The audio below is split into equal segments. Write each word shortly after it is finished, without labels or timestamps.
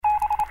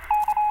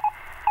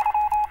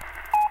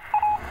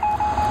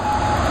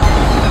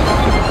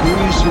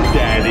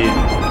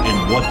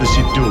What does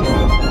he do?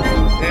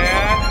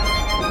 Dad?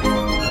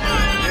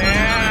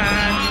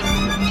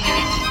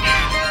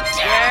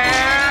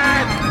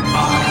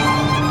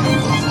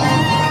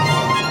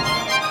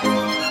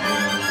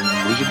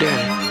 Who's your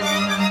daddy?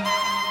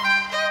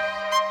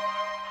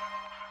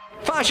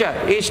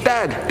 Fasha, his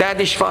dad. Dad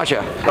is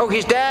Fasha. Oh,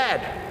 his dad.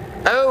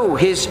 Oh,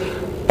 his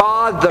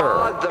father.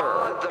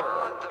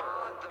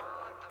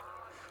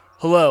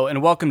 Hello,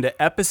 and welcome to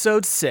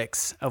episode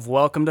 6 of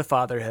Welcome to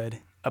Fatherhood,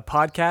 a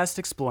podcast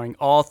exploring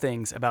all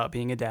things about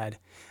being a dad.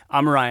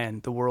 I'm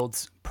Ryan, the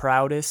world's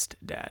proudest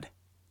dad.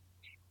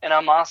 And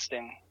I'm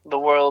Austin, the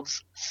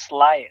world's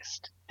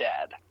slyest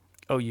dad.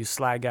 Oh, you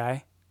sly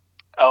guy?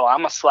 Oh,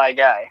 I'm a sly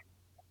guy.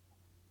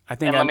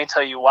 Let me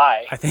tell you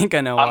why. I think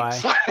I know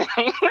why.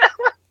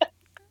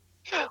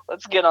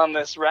 Let's get on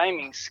this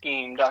rhyming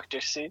scheme, Dr.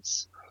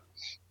 Seuss.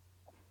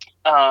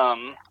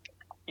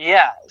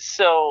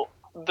 So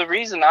the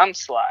reason I'm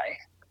sly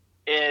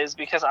is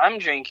because I'm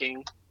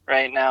drinking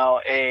right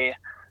now a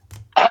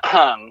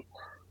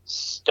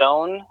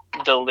Stone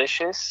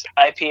Delicious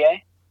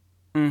IPA.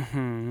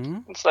 Mm-hmm.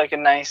 It's like a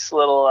nice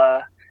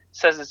little,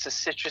 says it's a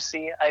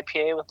citrusy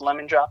IPA with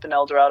lemon drop and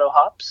Eldorado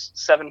hops,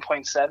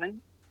 7.7.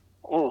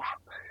 Ooh,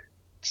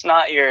 it's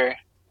not your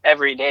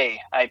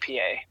everyday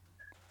IPA.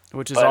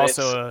 Which is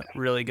also a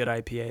really good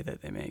IPA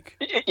that they make.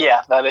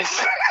 Yeah, that is.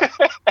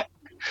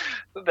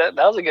 that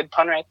was a good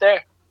pun right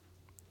there.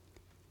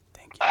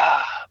 Thank you.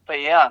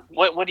 But yeah,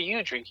 what are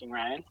you drinking,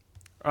 Ryan?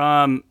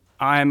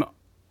 I'm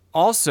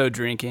also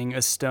drinking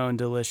a Stone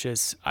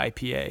Delicious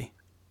IPA.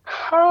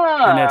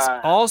 Huh. And it's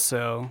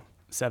also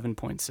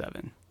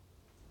 7.7%.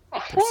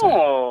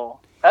 Oh,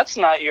 that's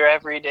not your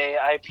everyday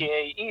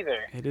IPA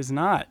either. It is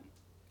not.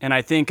 And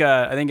I think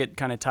it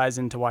kind of ties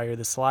into why you're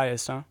the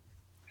slyest, huh?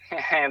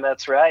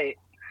 That's right.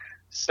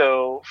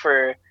 So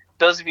for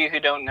those of you who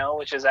don't know,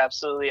 which is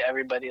absolutely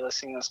everybody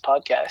listening to this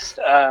podcast,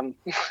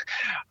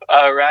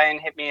 Ryan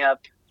hit me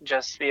up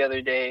just the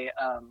other day.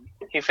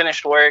 He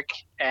finished work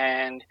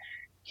and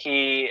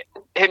he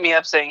hit me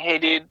up saying, "Hey,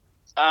 dude,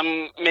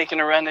 I'm making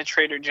a run to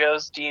Trader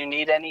Joe's. Do you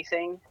need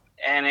anything?"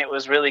 And it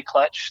was really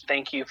clutch.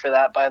 Thank you for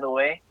that, by the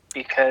way,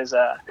 because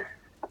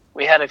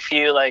we had a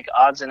few like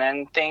odds and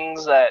end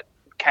things that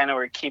kind of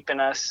were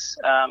keeping us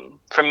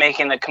from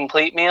making a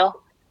complete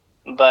meal.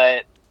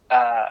 But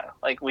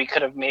like we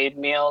could have made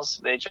meals,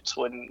 they just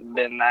wouldn't have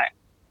been that,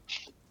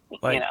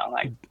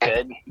 like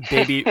good.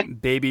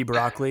 baby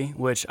broccoli,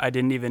 which I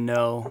didn't even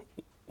know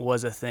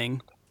was a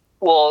thing.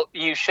 Well,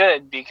 you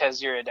should,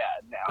 because you're a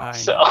dad now.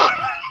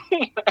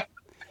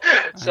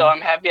 So I'm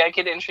happy I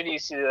could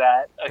introduce you to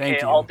that. Okay,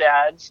 all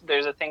dads,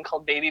 there's a thing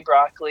called baby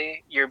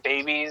broccoli. Your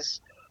babies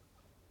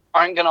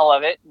aren't gonna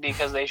love it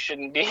because they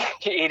shouldn't be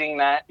eating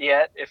that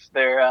yet if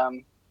they're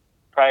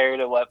prior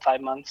to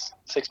 5 months,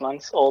 6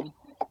 months old.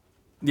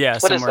 Yeah,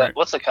 what is that?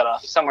 What's the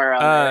cutoff? Somewhere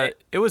around there, right?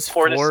 It was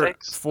 4 to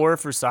 6? 4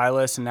 for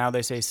Silas, and now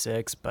they say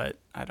 6, but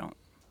I don't.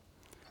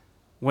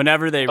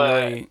 Whenever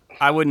I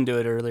wouldn't do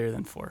it earlier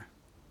than 4.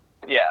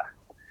 Yeah.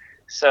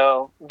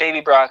 So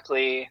baby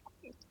broccoli,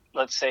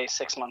 let's say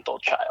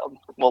 6-month-old child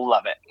will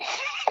love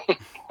it.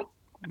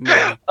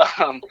 Yeah.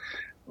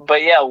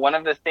 But yeah, one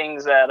of the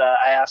things that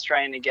I asked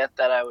Ryan to get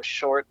that I was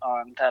short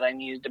on that I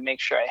needed to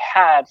make sure I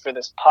had for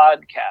this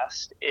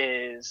podcast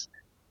is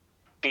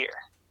beer.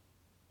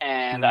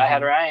 And I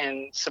had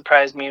Ryan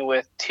surprise me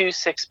with 2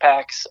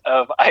 6-packs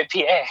of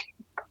IPA,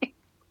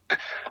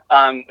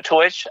 to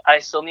which I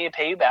still need to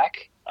pay you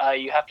back.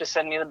 You have to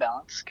send me the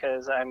balance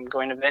because I'm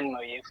going to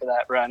Venmo you for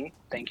that run.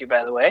 Thank you,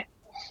 by the way.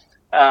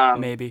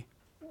 Maybe.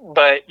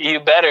 But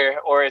you better,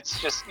 or it's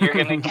just you're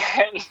gonna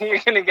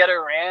get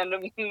a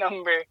random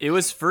number. It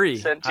was free.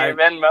 Sent to your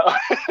Venmo.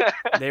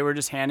 They were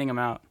just handing them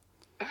out.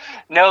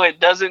 No, it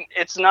doesn't.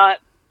 It's not.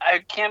 I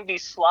can't be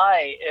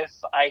sly if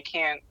I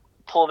can't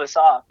pull this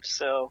off.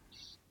 So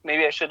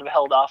maybe I should have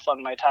held off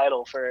on my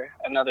title for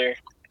another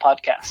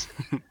podcast.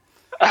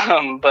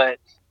 But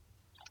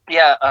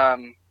yeah,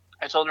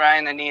 I told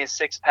Ryan I need a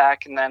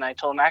 6-pack, and then I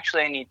told him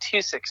actually I need 2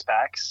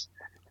 6-packs,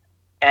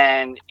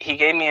 and he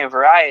gave me a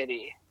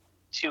variety.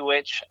 To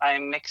which I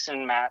mix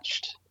and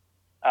matched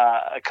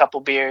a couple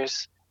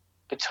beers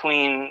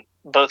between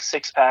both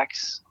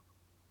 6-packs,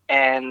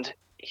 and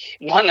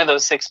one of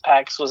those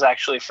 6-packs was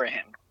actually for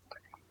him.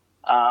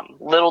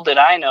 Little did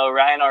I know,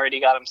 Ryan already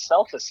got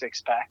himself a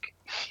 6-pack.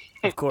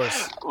 Of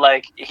course.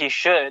 Like he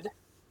should,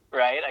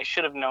 right? I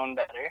should have known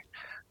better.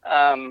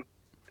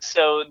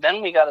 So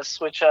then we got to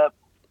switch up.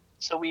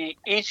 So we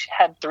each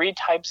had 3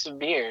 types of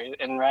beer,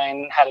 and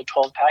Ryan had a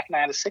 12-pack and I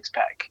had a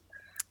 6-pack.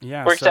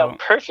 Yeah, worked out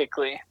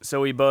perfectly. So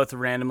we both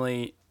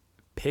randomly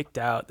picked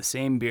out the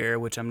same beer,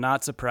 which I'm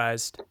not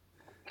surprised.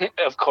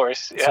 Of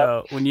course, yeah.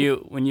 So when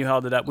you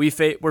held it up, we're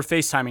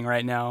FaceTiming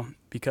right now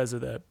because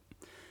of the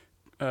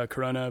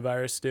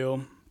coronavirus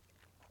deal.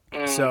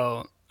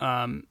 So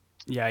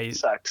he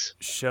sucks.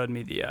 Showed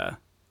me the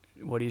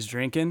what he's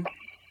drinking,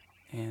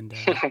 and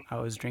I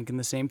was drinking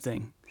the same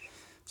thing.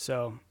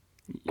 So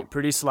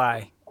pretty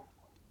sly.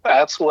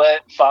 That's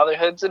what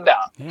fatherhood's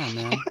about. Yeah,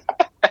 man.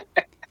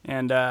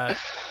 And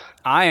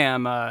I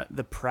am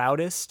the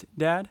proudest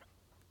dad.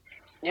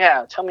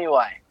 Yeah, tell me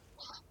why.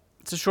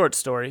 It's a short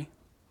story,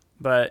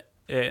 but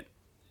it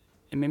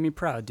made me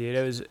proud,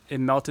 dude. It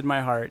melted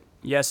my heart.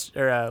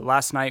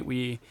 Last night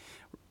we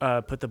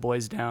put the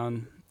boys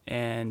down,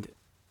 and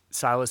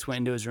Silas went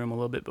into his room a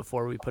little bit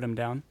before we put him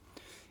down,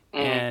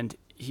 and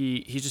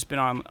he's just been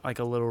on like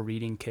a little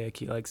reading kick.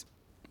 He likes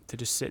to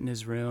just sit in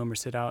his room or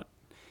sit out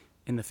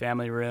in the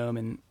family room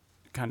and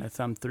kind of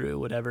thumb through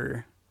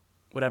whatever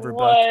book.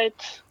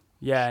 What?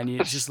 Yeah, and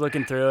he's just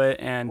looking through it,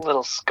 and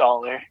Little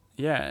scholar.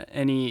 yeah,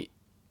 and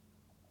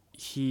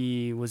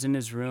he was in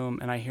his room,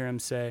 and I hear him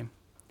say,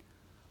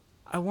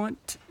 "I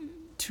want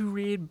to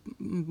read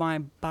my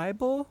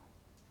Bible."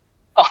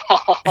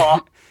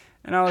 Oh,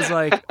 And I was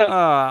like,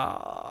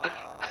 oh.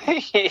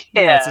 yeah.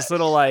 Yeah, it's this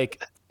little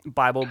like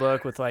Bible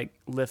book with like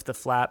lift the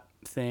flap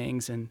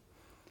things, and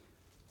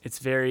it's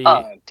very,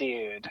 Oh,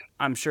 dude.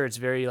 I'm sure it's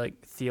very like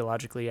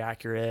theologically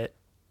accurate.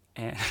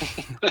 And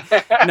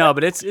no,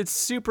 but it's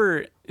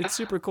super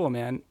cool,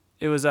 man.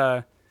 It was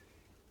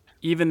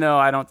even though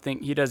I don't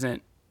think he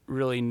doesn't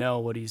really know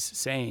what he's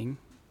saying.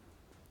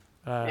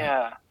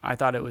 Yeah. I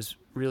thought it was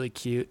really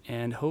cute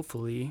and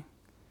hopefully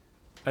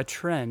a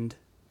trend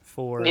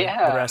for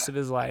Yeah. the rest of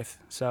his life.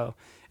 So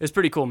it's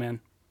pretty cool, man.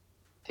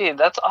 Dude,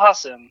 that's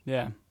awesome.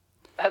 Yeah.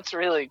 That's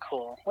really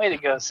cool. Way to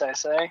go,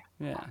 Sai.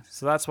 Yeah.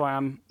 So that's why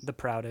I'm the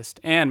proudest.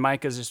 And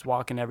Micah's just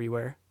walking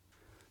everywhere.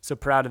 So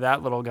proud of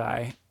that little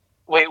guy.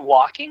 Wait,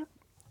 walking?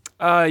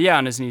 Yeah,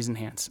 on his knees and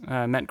hands.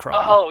 I meant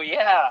crawling. Oh,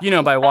 yeah. You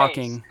know, by Nice.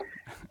 walking,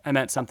 I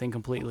meant something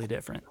completely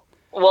different.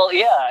 Well,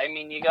 yeah. I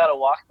mean, you gotta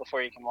walk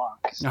before you can walk.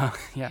 So. Oh,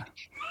 yeah.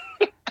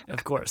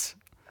 Of course.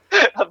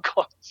 Of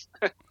course.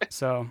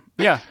 So,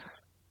 yeah.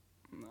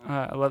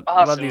 I love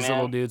Awesome, these man.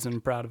 little dudes, and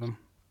I'm proud of them.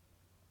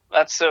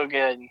 That's so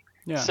good.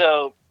 Yeah.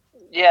 So,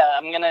 yeah,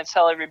 I'm gonna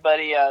tell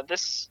everybody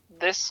this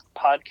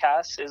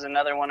podcast is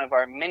another one of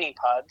our mini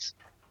pods,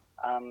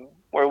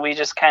 where we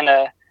just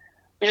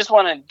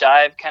want to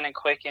dive kind of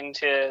quick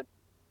into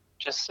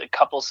just a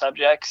couple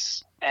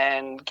subjects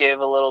and give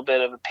a little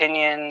bit of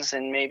opinions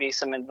and maybe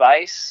some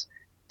advice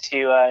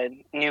to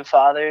new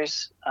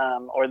fathers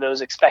or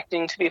those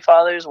expecting to be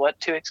fathers, what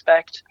to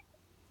expect,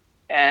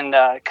 and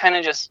kind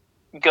of just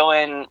go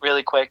in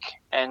really quick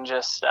and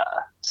just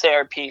say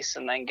our piece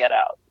and then get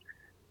out.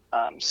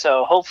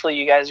 So hopefully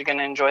you guys are going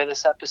to enjoy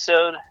this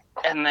episode,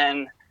 and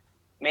then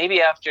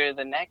maybe after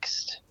the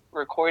next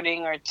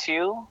recording or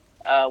two,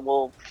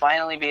 we'll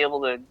finally be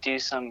able to do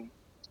some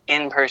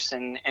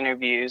in-person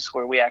interviews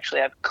where we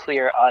actually have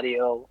clear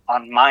audio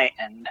on my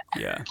end,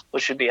 Yeah.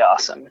 which would be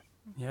awesome.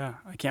 Yeah.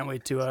 I can't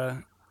wait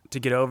to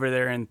get over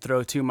there and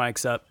throw 2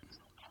 mics up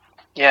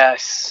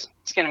Yes,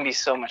 it's going to be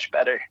so much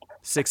better.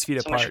 6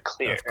 feet So much apart.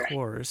 clearer. Of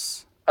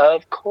course.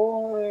 Of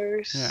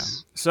course. Yeah.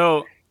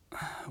 So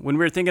when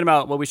we were thinking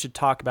about what we should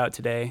talk about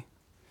today,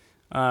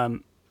 I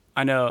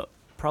know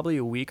probably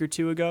a week or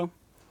two ago,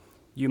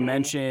 you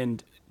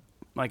mentioned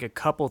like a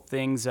couple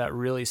things that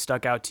really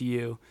stuck out to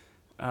you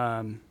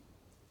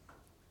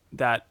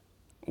that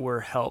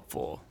were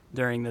helpful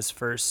during this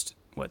first,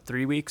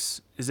 3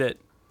 weeks? Is it?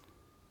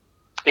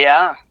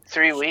 Yeah,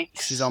 3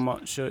 weeks. She's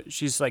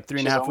like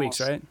 3.5 weeks, almost-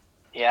 right?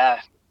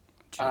 Yeah.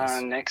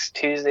 Jeez. Next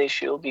Tuesday,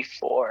 she'll be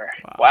 4.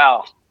 Wow.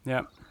 Wow.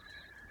 Yeah.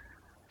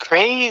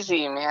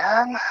 Crazy,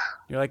 man.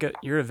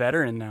 You're a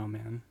veteran now,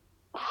 man.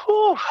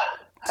 Whew.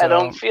 I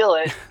don't So- feel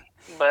it,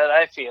 but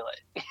I feel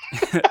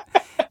it.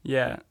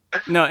 Yeah.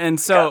 No, and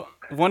so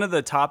one of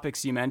the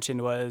topics you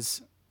mentioned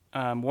was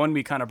one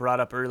we kind of brought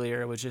up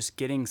earlier was just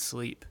getting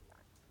sleep.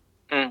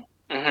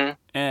 Mm-hmm.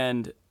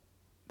 And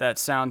that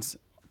sounds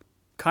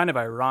kind of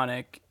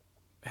ironic,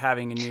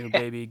 having a new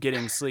baby,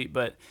 getting sleep.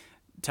 But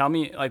tell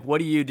me, like, what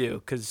do you do?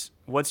 Because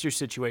what's your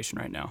situation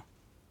right now?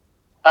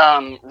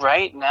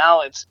 Right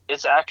now,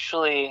 it's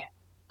actually,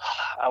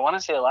 I want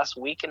to say the last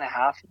week and a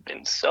half have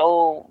been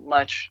so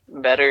much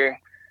better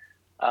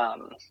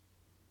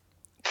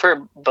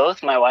for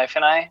both my wife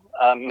and I,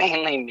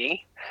 mainly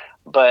me,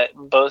 but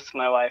both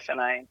my wife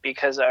and I,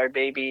 because our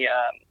baby,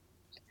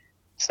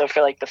 so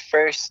for like the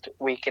first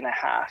week and a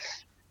half,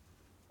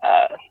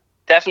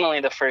 definitely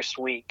the first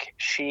week,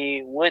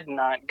 she would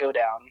not go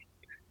down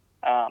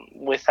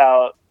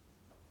without,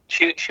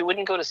 she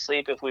wouldn't go to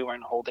sleep if we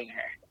weren't holding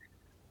her.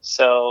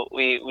 So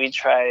we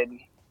tried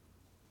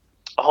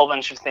a whole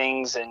bunch of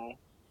things, and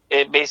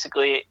it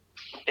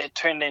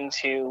turned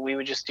into, we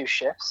would just do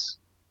shifts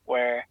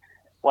where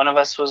one of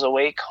us was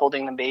awake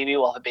holding the baby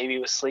while the baby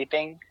was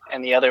sleeping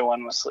and the other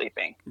one was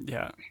sleeping.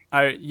 Yeah.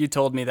 You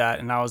told me that,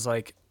 and I was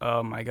like,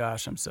 oh my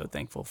gosh, I'm so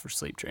thankful for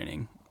sleep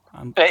training.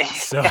 I'm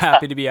so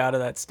happy to be out of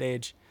that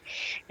stage.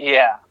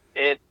 Yeah,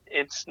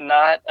 it's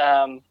not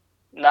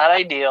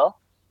ideal.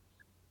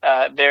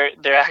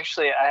 They're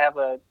actually, I have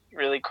a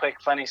really quick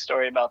funny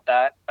story about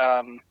that.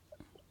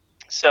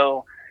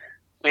 So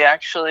we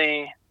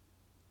actually,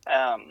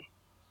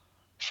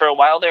 for a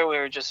while there, we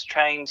were just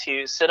trying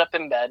to sit up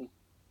in bed,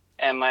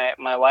 and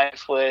my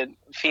wife would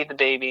feed the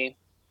baby,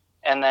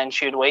 and then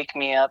she would wake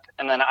me up,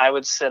 and then I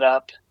would sit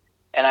up,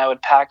 and I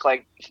would pack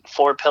like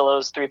 3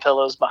 pillows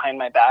behind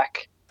my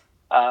back,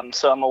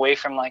 So I'm away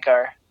from like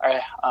our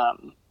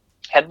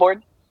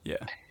headboard.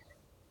 Yeah.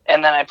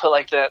 And then I put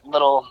like that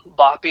little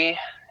boppy,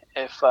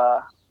 if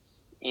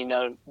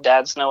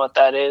dads know what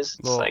that is.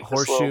 It's Little like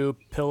horseshoe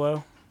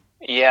pillow.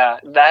 Yeah,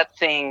 that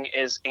thing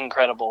is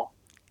incredible.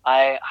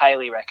 I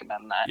highly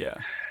recommend that. Yeah.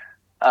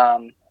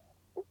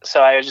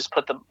 So I would just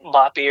put the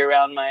boppy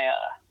around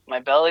my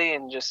belly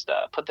and just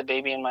put the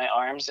baby in my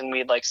arms, and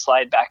we'd like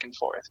slide back and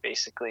forth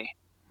basically.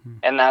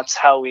 And that's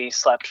how we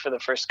slept for the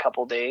first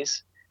couple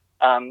days.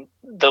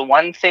 The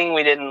one thing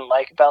we didn't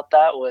like about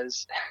that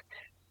was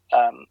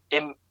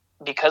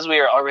because we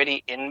were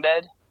already in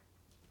bed,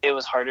 it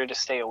was harder to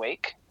stay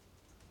awake.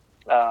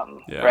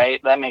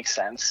 Right? That makes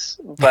sense.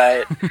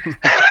 But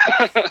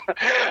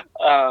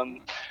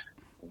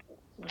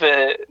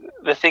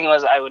the thing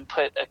was, I would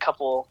put a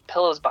couple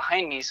pillows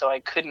behind me so I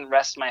couldn't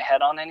rest my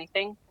head on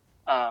anything.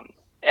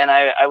 And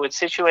I would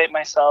situate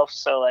myself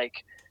so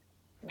like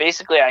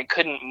basically I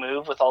couldn't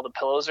move with all the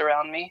pillows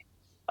around me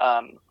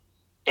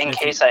in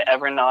case I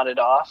ever nodded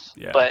off.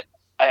 Yeah. But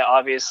I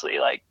obviously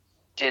like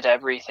did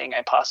everything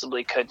I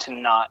possibly could to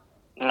not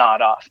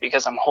nod off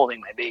because I'm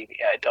holding my baby.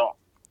 I don't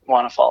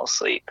want to fall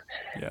asleep.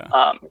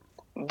 Yeah.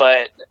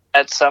 But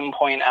at some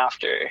point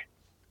after,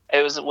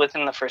 it was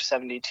within the first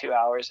 72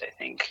 hours, I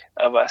think,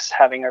 of us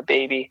having our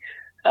baby.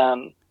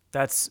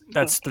 That's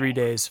 3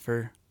 days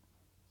for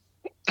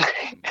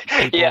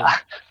people. Yeah.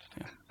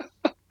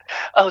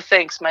 Oh,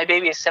 thanks. My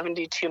baby is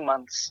 72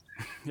 months.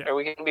 Yeah. Are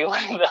we going to be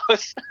one of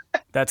those?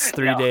 That's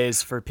 3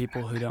 days for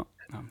people who don't.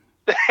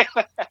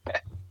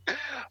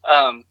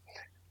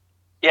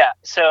 Yeah.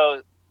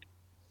 So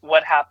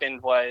what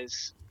happened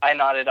was I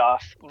nodded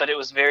off, but it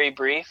was very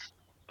brief.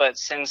 But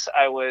since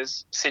I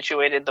was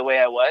situated the way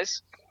I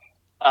was,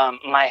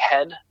 my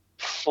head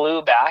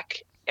flew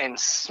back and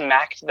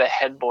smacked the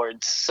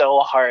headboard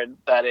so hard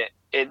that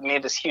it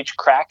made this huge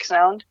crack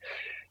sound.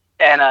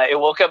 And it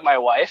woke up my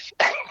wife,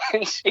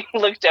 and she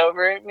looked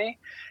over at me,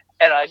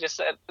 and I just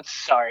said,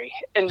 sorry,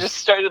 and just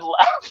started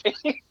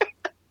laughing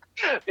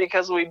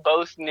because we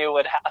both knew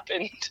what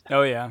happened.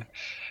 Oh, yeah.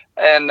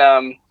 And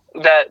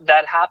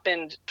that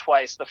happened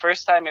twice. The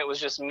first time it was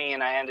just me,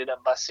 and I ended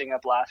up busting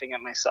up laughing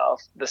at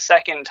myself. The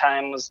second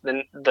time was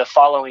the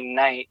following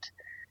night,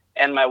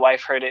 and my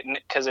wife heard it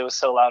because it was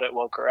so loud it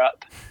woke her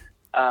up.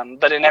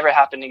 But it never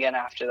happened again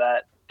after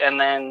that. And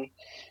then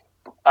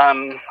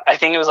I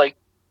think it was like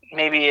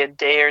maybe a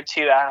day or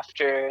two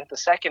after the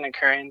second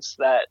occurrence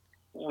that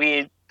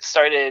we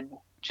started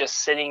just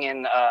sitting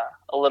in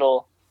a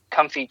little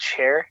comfy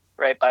chair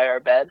right by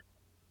our bed.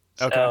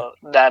 Okay. So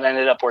that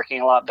ended up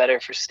working a lot better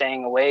for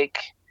staying awake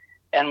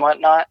and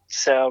whatnot.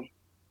 So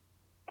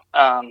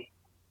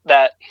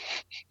that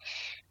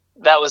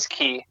was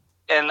key.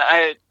 And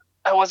I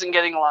wasn't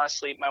getting a lot of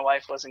sleep. My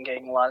wife wasn't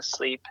getting a lot of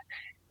sleep.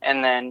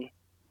 And then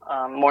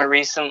more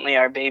recently,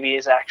 our baby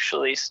has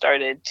actually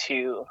started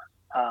to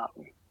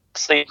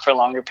sleep for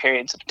longer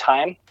periods of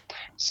time.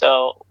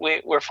 So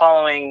we're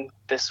following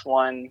this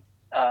one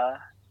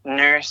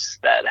nurse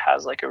that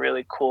has like a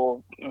really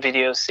cool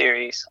video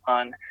series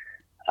on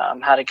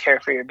how to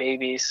care for your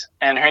babies.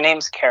 And her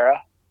name's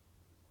Kara,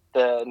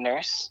 the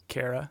nurse.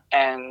 Kara.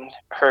 And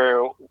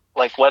her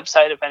like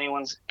website, if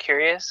anyone's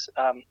curious,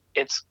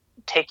 it's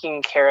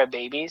Taking Care of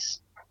Babies.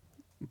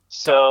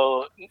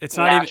 So it's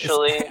not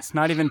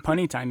even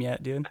punny time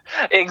yet, dude.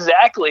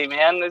 Exactly,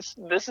 man.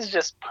 This is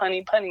just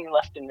punny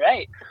left and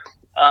right.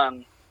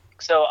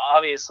 So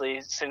obviously,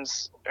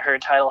 since her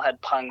title had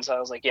puns, I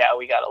was like, yeah,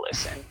 we gotta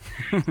listen.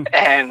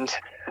 And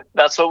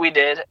that's what we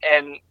did.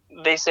 And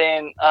they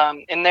saying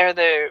in there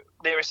they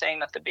were saying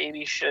that the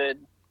baby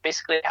should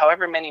basically,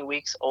 however many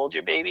weeks old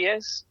your baby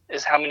is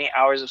how many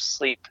hours of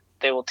sleep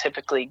they will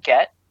typically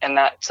get. And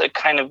that's a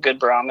kind of good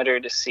barometer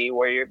to see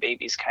where your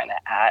baby's kind of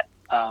at,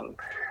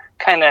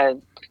 kind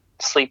of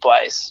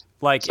sleep-wise.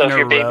 Like so in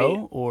a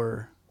row,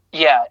 or?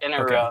 Yeah, in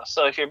a row.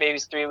 So if your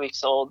baby's 3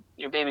 weeks old,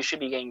 your baby should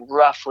be getting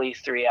roughly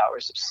 3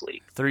 hours of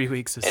sleep. 3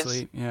 weeks of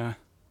sleep, yeah.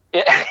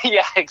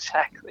 Yeah,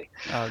 exactly.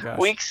 Oh, gosh.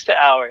 Weeks to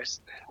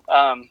hours.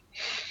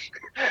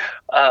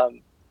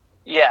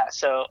 Yeah,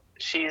 so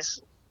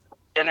she's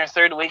in her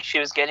third week. She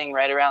was getting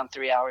right around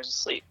 3 hours of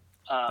sleep.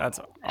 That's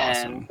awesome.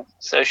 And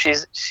so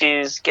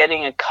she's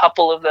getting a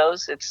couple of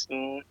those. It's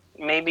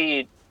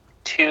maybe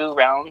 2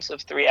 rounds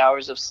of 3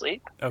 hours of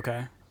sleep.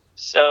 Okay.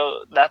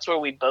 So that's where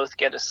we both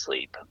get to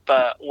sleep.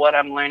 But what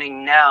I'm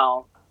learning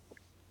now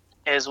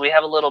is we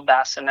have a little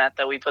bassinet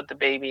that we put the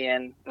baby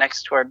in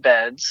next to our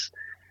beds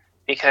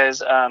because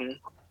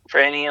for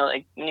any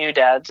like new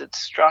dads, it's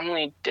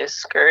strongly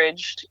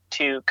discouraged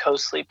to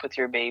co-sleep with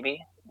your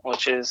baby,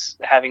 which is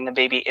having the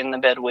baby in the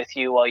bed with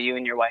you while you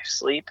and your wife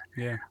sleep.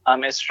 Yeah.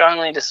 It's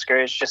strongly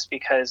discouraged just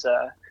because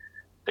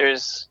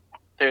there's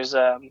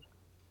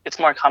it's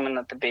more common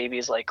that the baby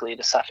is likely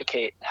to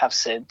suffocate, have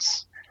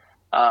SIDS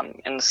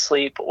in the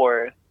sleep,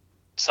 or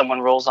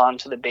someone rolls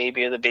onto the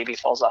baby, or the baby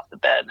falls off the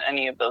bed,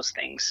 any of those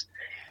things.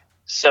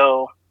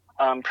 So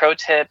pro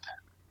tip,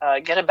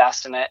 get a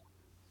bassinet.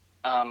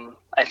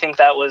 I think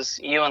that was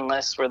you and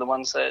Liz were the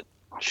ones that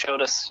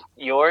showed us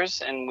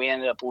yours, and we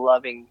ended up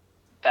loving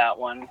that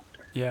one.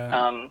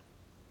 Yeah.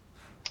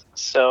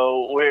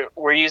 So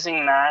we're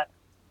using that,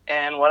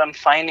 and what I'm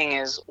finding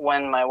is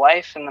when my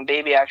wife and the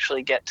baby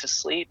actually get to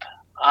sleep,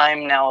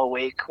 I'm now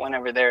awake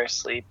whenever they're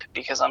asleep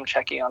because I'm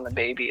checking on the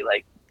baby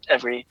like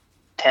every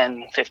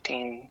 10,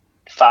 15,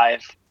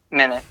 5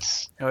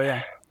 minutes. Oh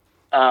yeah.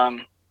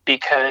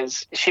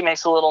 Because she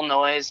makes a little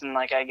noise and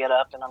like I get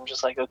up and I'm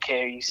just like,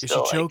 okay, are you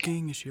still Is she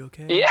choking? Is she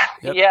okay? Yeah,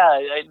 Yep.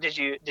 yeah. Did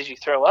you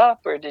throw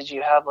up, or did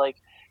you have like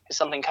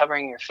something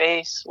covering your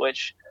face?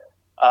 Which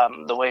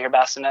the way her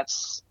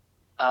bassinet's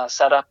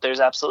set up, there's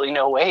absolutely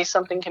no way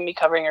something can be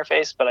covering her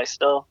face, but I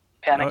still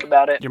panic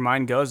about it. Your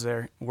mind goes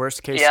there.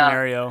 Worst case Yeah.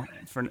 scenario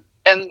for.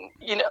 And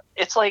you know,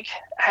 it's like,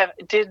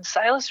 did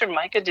Silas or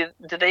Micah did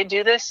they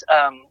do this?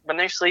 When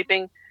they're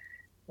sleeping,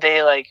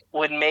 they like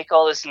would make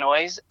all this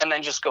noise and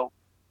then just go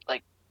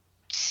like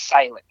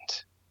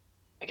silent,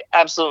 like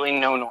absolutely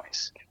no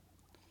noise.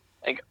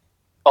 Like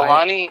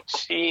Alani,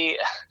 she.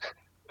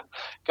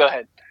 Go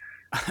ahead.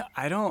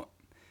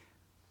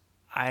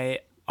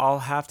 I'll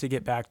have to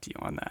get back to you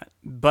on that.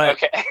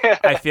 But Okay.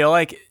 I feel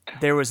like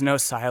there was no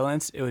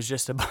silence. It was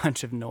just a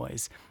bunch of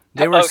noise.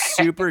 They were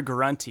super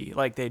grunty.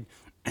 Like they'd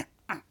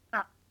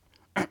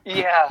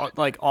Yeah.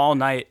 like all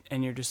night,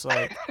 and you're just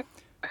like,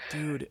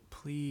 dude,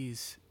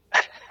 please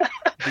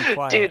be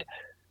quiet. Dude,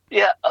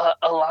 yeah,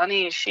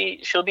 Alani,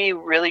 she'll be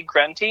really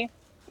grunty,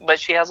 but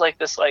she has like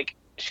this, like,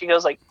 she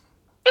goes like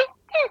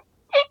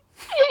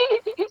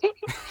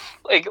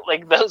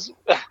like those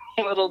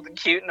little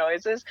cute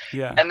noises.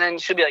 Yeah. And then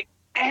she'll be like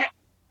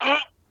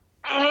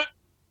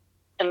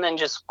and then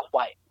just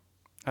quiet.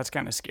 That's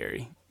kind of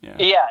scary. Yeah.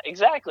 Yeah,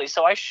 exactly.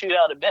 So I shoot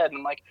out of bed and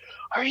I'm like,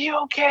 are you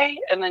okay?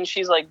 And then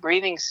she's like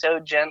breathing so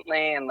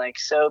gently and like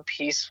so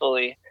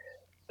peacefully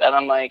that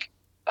I'm like,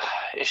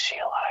 is she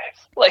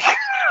alive? Like,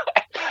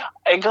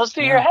 it goes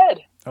through your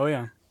head. Oh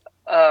yeah.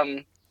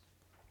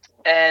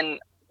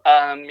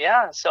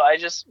 Yeah, so I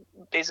just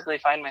basically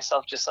find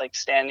myself just like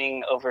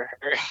standing over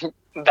her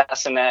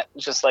bassinet,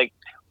 just like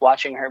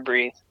watching her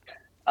breathe.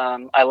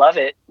 I love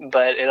it,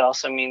 but it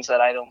also means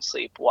that I don't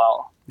sleep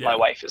while my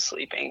wife is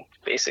sleeping,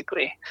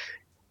 basically,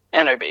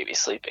 and our baby's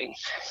sleeping.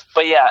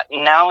 But yeah,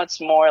 now it's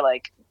more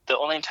like the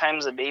only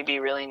times a baby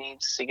really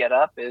needs to get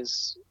up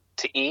is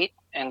to eat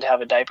and to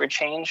have a diaper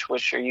change,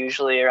 which are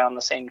usually around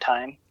the same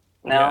time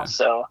now. Yeah.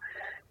 So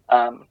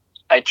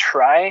I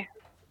try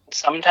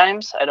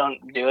sometimes. I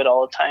don't do it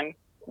all the time,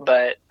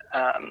 but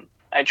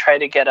I try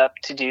to get up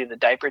to do the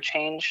diaper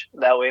change.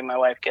 That way my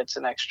wife gets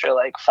an extra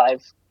like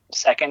 5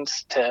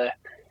 seconds to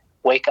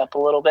wake up a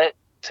little bit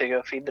to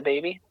go feed the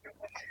baby.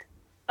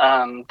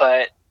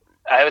 But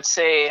I would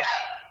say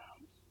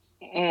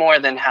more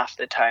than half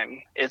the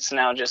time it's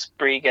now just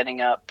Bree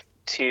getting up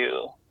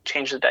to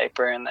change the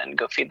diaper and then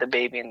go feed the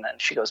baby, and then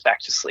she goes back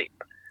to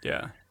sleep.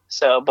 Yeah.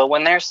 So, but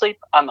when they're asleep,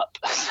 I'm up.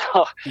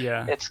 So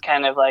Yeah. it's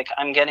kind of like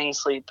I'm getting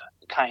sleep,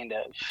 kind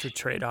of. It's a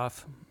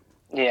trade-off.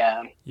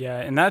 Yeah. Yeah,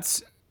 and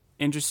that's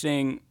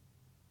interesting.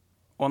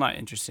 Well, not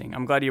interesting.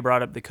 I'm glad you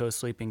brought up the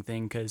co-sleeping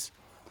thing because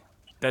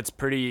that's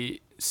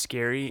pretty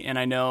scary. And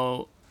I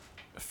know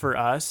for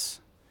us,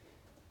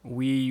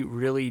 we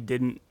really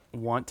didn't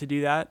want to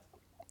do that,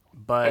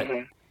 but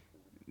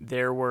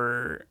there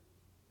were,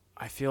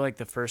 I feel like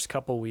the first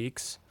couple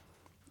weeks,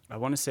 I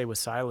want to say with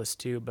Silas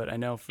too, but I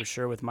know for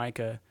sure with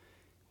Micah,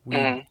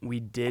 we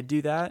did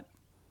do that.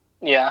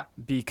 Yeah.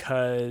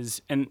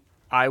 Because, and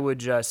I would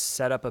just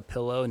set up a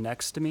pillow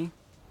next to me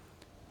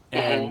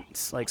and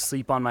like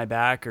sleep on my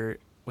back or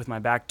with my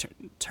back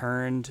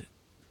turned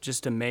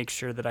just to make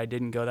sure that I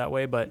didn't go that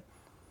way. But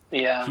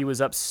yeah, he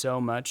was up so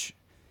much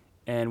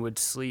and would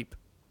sleep.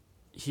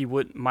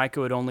 Micah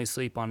would only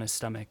sleep on his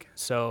stomach.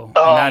 So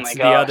and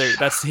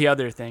that's the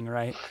other thing,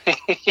 right?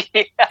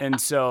 Yeah.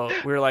 And so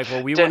we were like,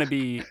 well, we want to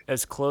be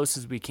as close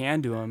as we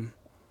can to him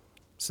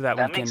so that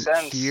we can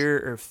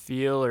hear or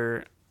feel,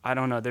 or I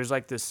don't know. There's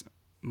like this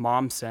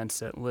mom sense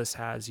that Liz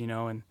has, you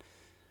know, and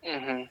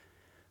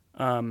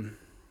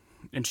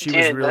and she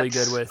was really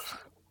good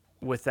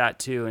with that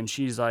too. And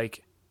she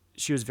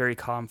was very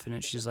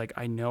confident. She's like,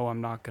 I know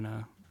I'm not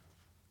gonna,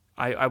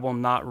 I will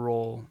not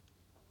roll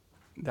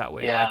that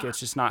way. Yeah. Like it's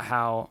just not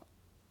how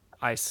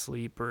I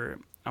sleep or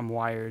I'm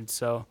wired.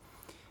 So,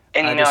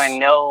 and I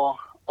know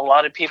a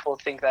lot of people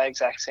think that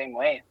exact same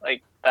way.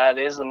 Like that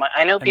is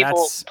I know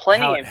people,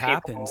 plenty of people.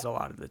 Happens a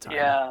lot of the time.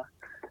 Yeah.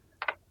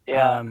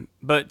 Yeah.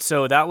 But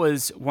so that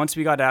was, once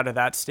we got out of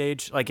that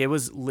stage, like it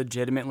was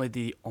legitimately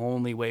the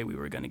only way we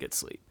were going to get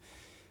sleep.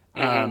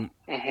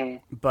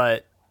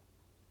 But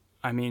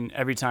I mean,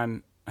 every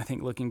time I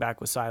think looking back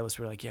with Silas,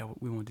 we're like, yeah,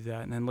 we won't do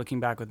that. And then looking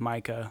back with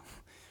Micah,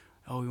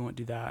 oh, we won't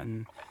do that.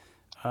 And,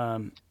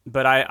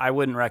 but I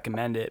wouldn't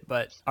recommend it,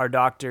 but our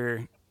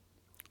doctor,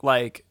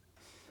 like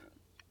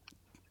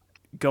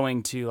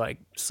going to like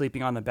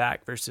sleeping on the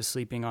back versus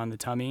sleeping on the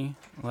tummy,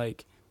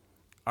 like,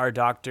 our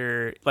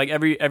doctor, like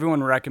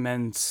everyone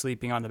recommends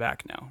sleeping on the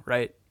back now,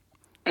 right?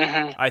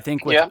 I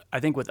think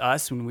with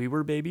us when we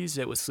were babies,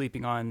 it was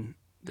sleeping on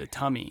the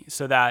tummy,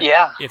 so that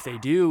if they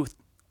do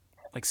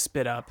like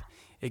spit up,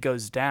 it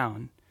goes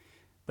down.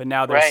 But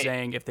now they're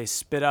saying if they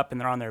spit up and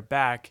they're on their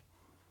back,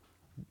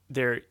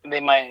 they're They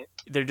might.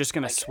 just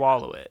gonna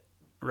swallow it,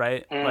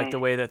 right? Like the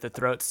way that the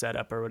throat's set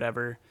up or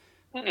whatever.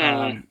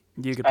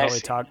 You could I probably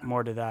see. talk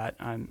more to that.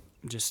 I'm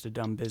just a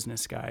dumb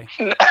business guy.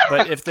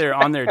 But if they're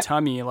on their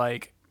tummy,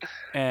 like,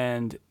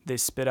 and they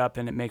spit up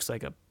and it makes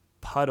like a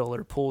puddle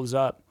or pulls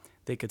up,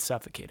 they could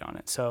suffocate on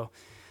it. So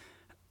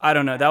I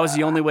don't know. That was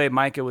the only way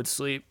Micah would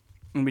sleep.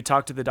 And we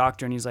talked to the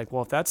doctor, and he's like,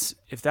 "Well,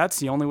 if that's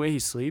the only way he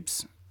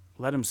sleeps,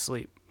 let him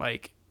sleep.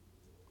 Like,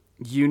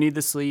 you need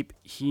the sleep,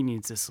 he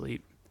needs to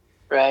sleep.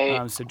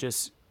 Right. So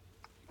just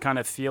kind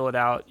of feel it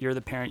out. You're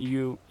the parent.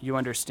 You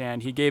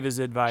understand." He gave his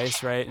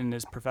advice, right, and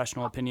his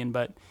professional opinion,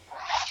 but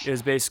it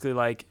was basically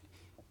like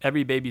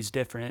every baby's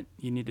different.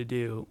 You need to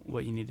do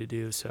what you need to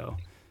do. So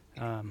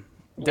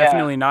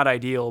definitely not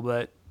ideal,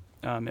 but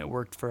it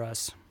worked for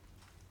us.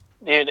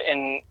 Dude,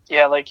 and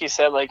yeah, like you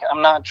said, like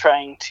I'm not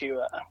trying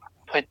to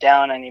put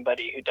down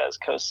anybody who does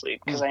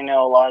co-sleep, because I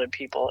know a lot of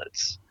people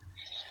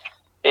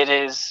it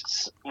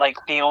is like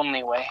the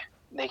only way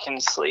they can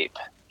sleep.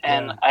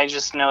 And Yeah. I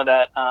just know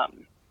that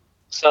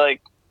so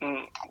like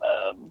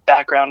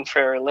background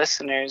for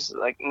listeners,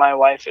 like my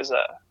wife is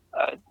a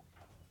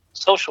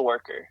social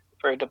worker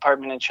for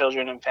Department of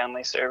Children and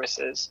Family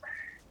Services,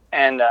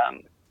 and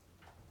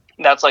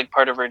that's like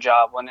part of her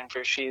job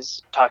whenever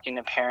she's talking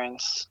to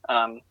parents,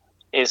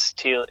 is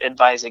to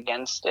advise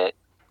against it.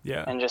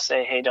 Yeah. And just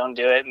say, hey, don't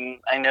do it. And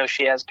I know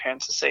she has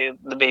parents that say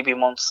the baby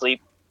won't sleep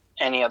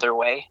any other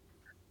way.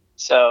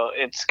 So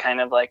it's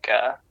kind of like,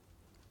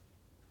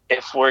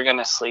 if we're going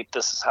to sleep,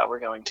 this is how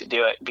we're going to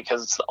do it,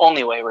 because it's the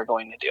only way we're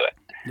going to do it.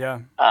 Yeah.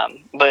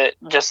 But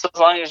just as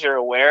long as you're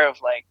aware of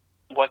like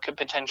what could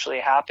potentially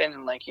happen.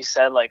 And like you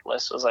said, like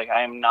Liz was like,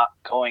 I am not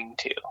going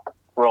to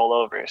roll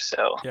over.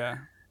 So Yeah.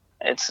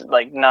 it's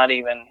like not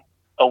even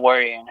a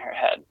worry in her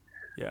head.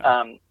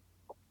 Yeah.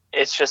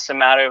 It's just a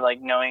matter of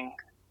like knowing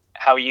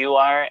how you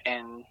are,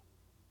 and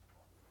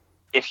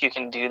if you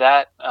can do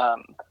that.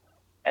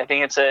 I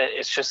think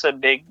it's just a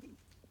big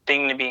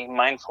thing to be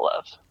mindful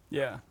of.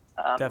 Yeah.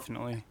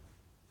 Definitely.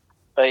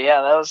 But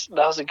yeah, that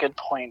was a good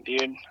point,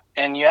 dude.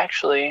 And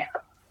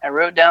I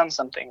wrote down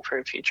something for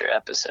a future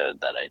episode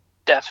that I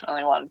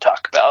definitely want to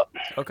talk about.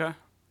 Okay.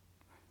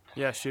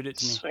 Yeah, shoot it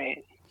to me.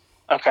 Sweet.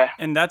 Okay.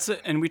 And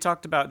and we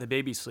talked about the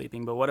baby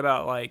sleeping, but what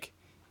about, like,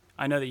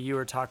 I know that you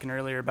were talking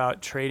earlier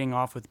about trading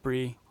off with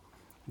Bree.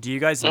 Do you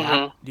guys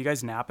nap? Do you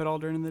guys nap at all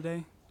during the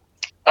day?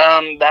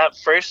 That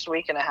first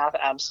week and a half,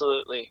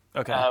 absolutely.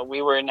 Okay.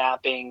 We were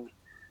napping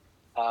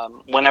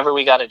whenever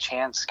we got a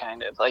chance,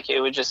 kind of. Like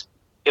it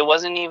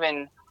wasn't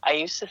even, I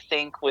used to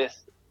think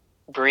with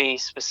Bree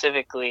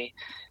specifically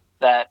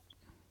that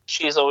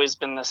she's always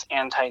been this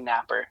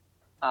anti-napper.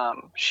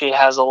 She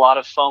has a lot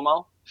of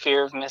FOMO,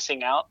 fear of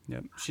missing out.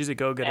 Yep. She's a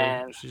go-getter.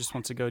 And she just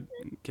wants to go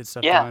get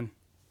stuff yeah, done.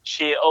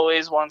 She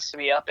always wants to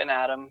be up and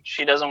at 'em.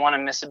 She doesn't want to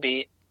miss a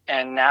beat.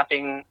 And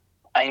napping,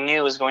 I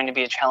knew, was going to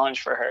be a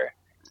challenge for her.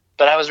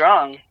 But I was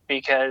wrong,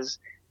 because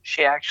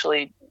she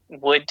actually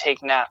would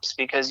take naps,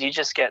 because you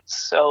just get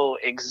so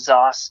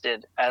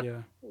exhausted at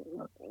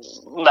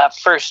that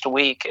first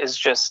week. Is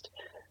just,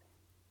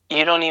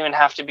 you don't even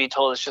have to be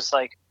told. It's just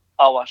like,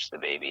 I'll watch the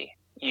baby.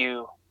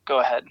 You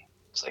go ahead.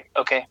 It's like,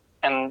 okay.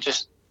 And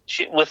just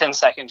within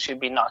seconds, she'd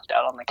be knocked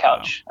out on the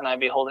couch. Wow. And I'd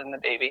be holding the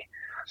baby.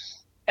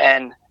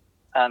 And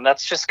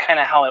that's just kind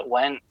of how it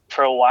went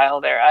for a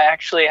while there. I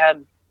actually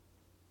had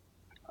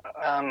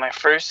my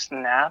first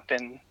nap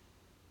in,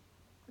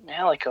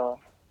 I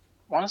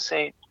want to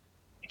say,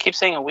 I keep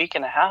saying a week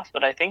and a half,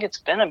 but I think it's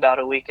been about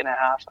a week and a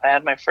half. I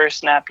had my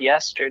first nap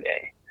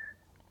yesterday.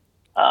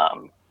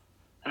 And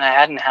I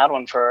hadn't had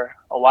one for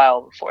a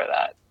while before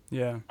that.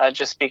 Yeah.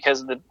 Just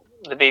because the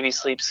baby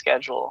sleep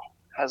schedule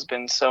has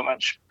been so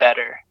much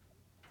better.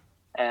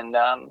 And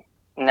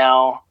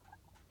now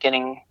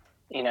getting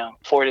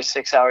 4 to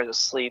 6 hours of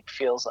sleep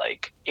feels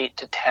like 8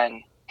 to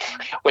 10,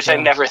 which I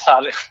never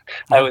thought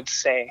I would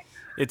say.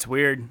 It's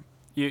weird.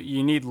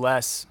 You need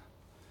less.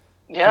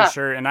 Yeah. For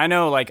sure. And I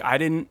know, like, I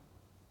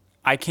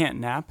can't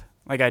nap.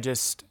 Like,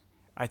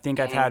 I think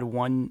I've had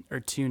 1 or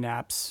 2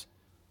 naps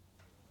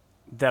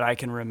that I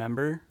can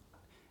remember.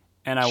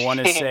 And I want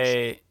to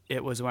say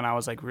it was when I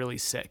was like really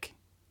sick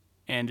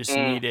and just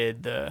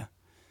needed the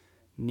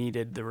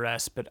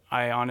rest. But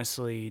I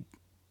honestly,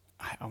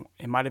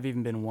 it might have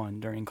even been 1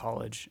 during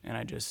college, and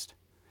I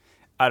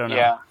don't know.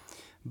 Yeah.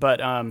 But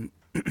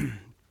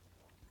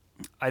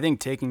I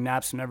think taking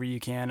naps whenever you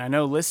can. I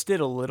know Liz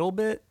did a little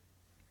bit.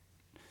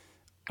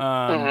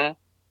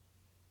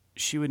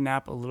 She would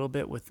nap a little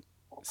bit with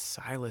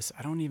Silas.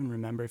 I don't even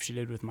remember if she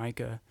did with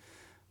Micah.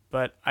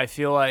 But I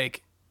feel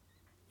like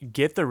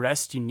get the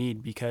rest you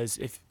need, because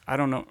I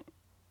don't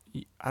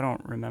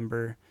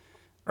remember,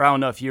 or I don't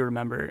know if you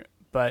remember,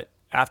 but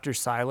after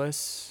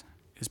Silas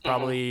is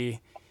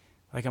probably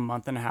like a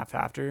month and a half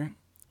after,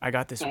 I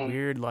got this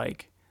weird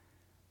like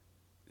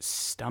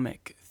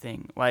stomach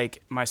thing.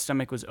 Like my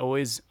stomach was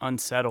always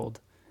unsettled,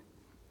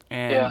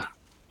 and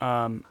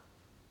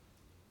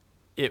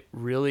it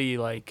really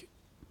like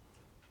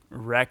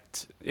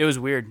wrecked. It was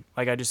weird.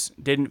 Like I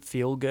just didn't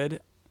feel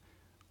good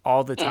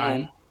all the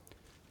time.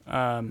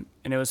 and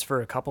it was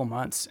for a couple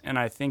months. And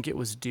I think it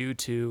was due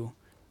to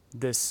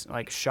this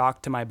like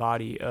shock to my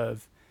body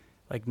of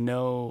like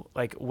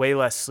way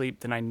less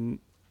sleep than I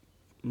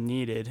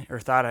needed or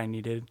thought I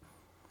needed.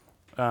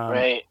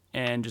 Right.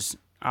 And just,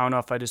 I don't know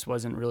if I just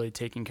wasn't really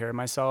taking care of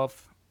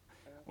myself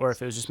or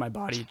if it was just my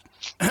body,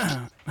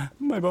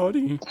 my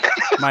body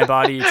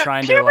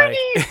trying to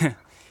like,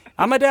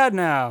 I'm a dad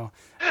now,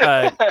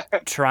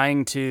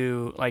 trying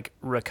to like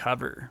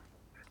recover.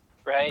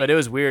 Right. But it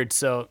was weird.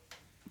 So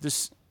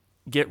just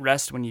get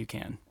rest when you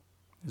can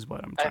is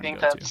what I'm trying I think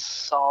to go that's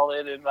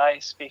solid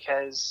advice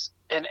because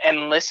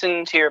and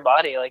listen to your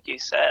body, like you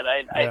said.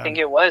 I think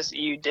it was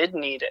you did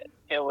need it.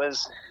 It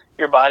was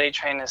your body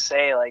trying to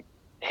say like,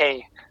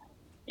 hey,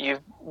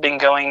 you've been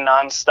going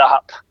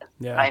nonstop.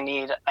 Yeah. I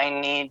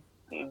need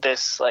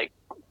this like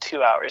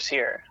 2 hours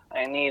here.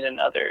 I need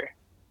another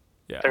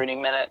 30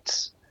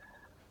 minutes.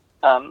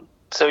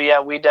 So yeah,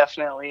 we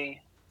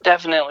definitely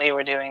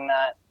were doing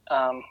that.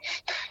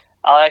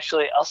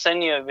 I'll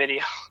send you a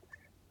video.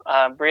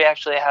 Bree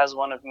actually has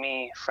one of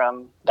me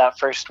from that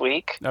first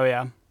week. Oh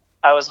yeah.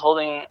 I was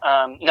holding,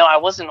 no, I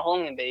wasn't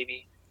holding the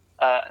baby.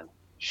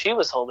 She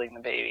was holding the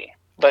baby,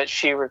 but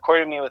she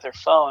recorded me with her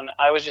phone.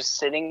 I was just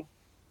sitting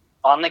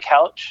on the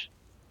couch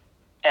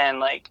and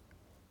like,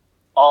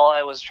 all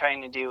I was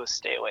trying to do was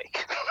stay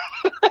awake.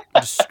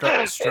 Just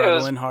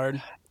struggling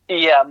hard.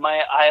 Yeah.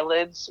 My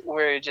eyelids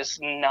were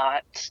just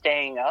not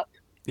staying up.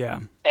 Yeah.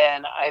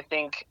 And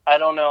I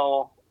don't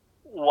know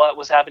what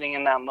was happening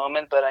in that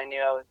moment, but I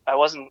knew I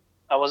wasn't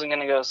going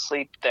to go to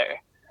sleep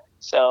there.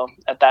 So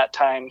at that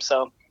time,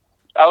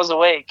 I was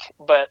awake,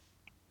 but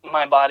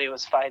my body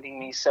was fighting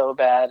me so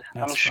bad.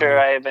 That's I'm sure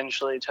funny. I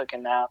eventually took a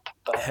nap,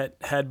 but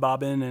head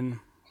bobbing and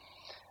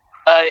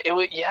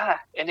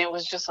and it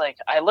was just like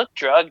I looked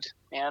drugged,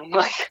 man.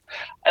 Like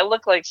I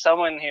look like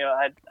someone who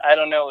I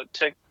don't know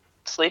took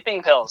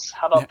sleeping pills.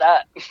 How about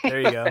that? There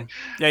you go.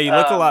 Yeah, you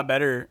look a lot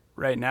better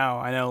right now.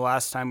 I know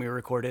last time we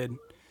recorded,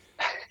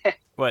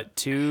 what,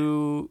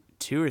 two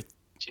or it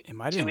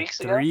might have been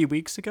 3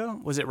 weeks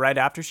ago? Was it right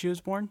after she was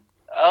born?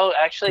 Oh,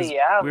 actually,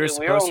 yeah. We were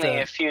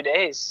only a few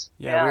days.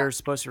 Yeah, we were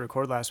supposed to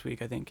record last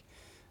week, I think.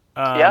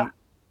 Yeah,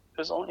 it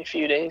was only a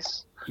few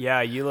days.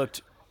 Yeah, you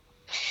looked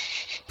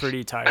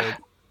pretty tired.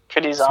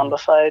 Pretty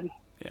zombified.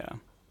 Yeah.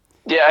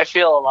 Yeah, I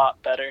feel a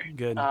lot better.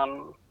 Good.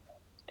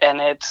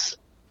 And it's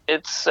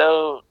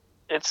so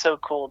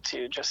cool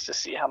too, just to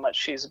see how much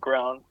she's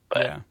grown.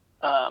 But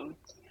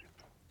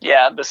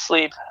the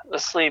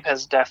sleep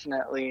has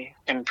definitely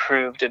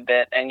improved a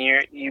bit, and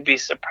you'd be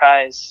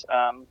surprised.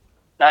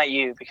 Not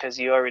you, because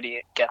you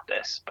already get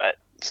this, but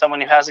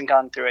someone who hasn't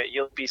gone through it,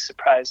 you'll be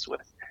surprised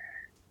with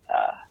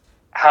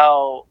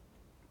how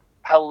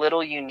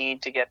little you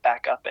need to get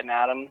back up and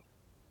at 'em,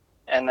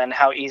 and then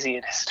how easy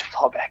it is to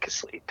fall back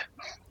asleep.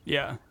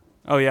 Yeah.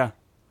 Oh yeah.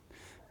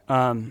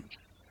 Yeah.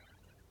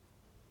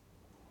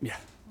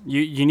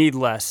 You need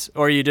less,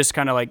 or you just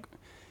kind of like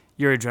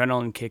your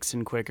adrenaline kicks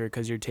in quicker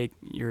because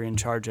you're in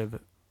charge of, a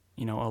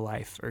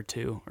life or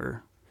two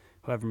or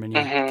however many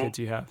kids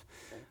you have.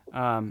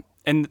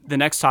 And the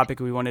next topic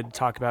we wanted to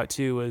talk about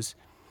too was,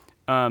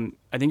 I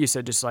think you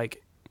said just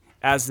like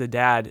as the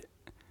dad,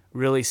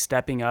 really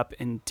stepping up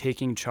and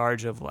taking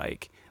charge of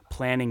like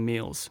planning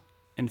meals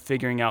and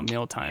figuring out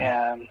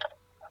mealtime.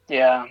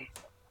 Yeah,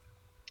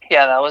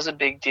 that was a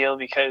big deal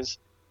because,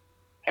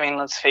 I mean,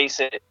 let's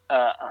face it,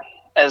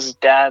 as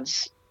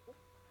dads,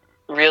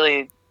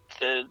 really,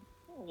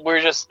 we're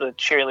just the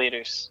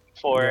cheerleaders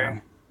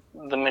for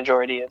the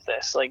majority of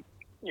this. Like,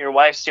 your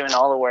wife's doing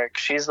all the work.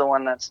 She's the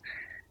one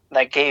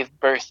that gave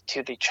birth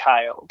to the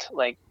child.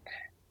 Like,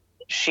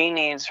 she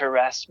needs her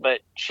rest,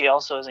 but she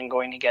also isn't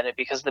going to get it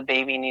because the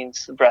baby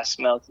needs the breast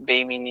milk. The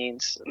baby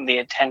needs the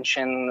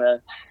attention,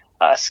 the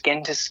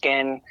skin to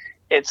skin.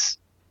 It's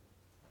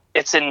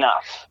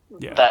enough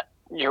that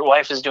your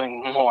wife is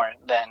doing more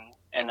than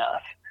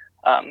enough.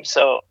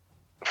 So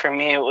for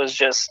me, it was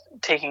just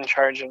taking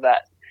charge of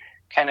that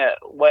kind of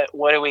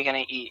what are we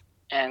going to eat?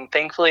 And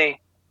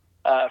thankfully,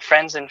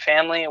 friends and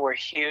family were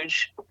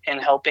huge in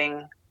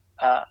helping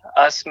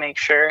us make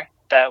sure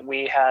that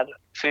we had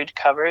food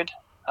covered.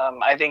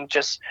 I think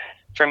just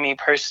for me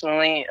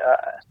personally,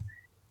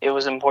 it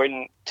was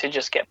important to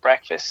just get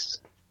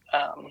breakfast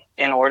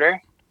in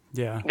order.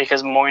 Yeah.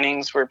 Because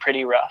mornings were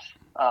pretty rough.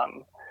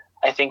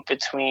 I think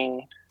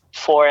between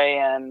 4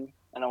 a.m.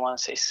 and I want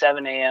to say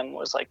 7 a.m.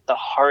 was like the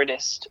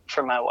hardest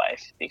for my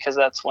wife because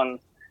that's when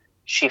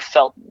she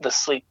felt the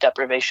sleep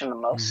deprivation the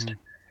most. Mm-hmm.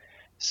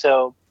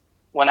 So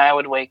when I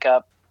would wake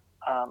up,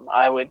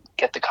 I would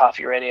get the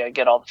coffee ready. I'd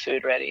get all the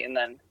food ready. And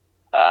then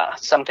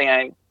something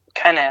I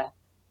kind of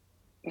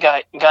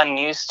gotten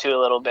used to a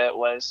little bit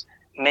was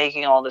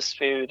making all this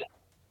food,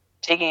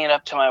 taking it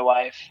up to my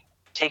wife,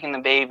 taking the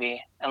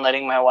baby, and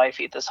letting my wife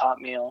eat this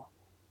hot meal.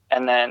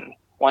 And then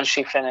once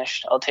she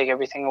finished, I'll take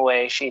everything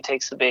away. She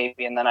takes the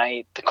baby, and then I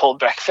eat the cold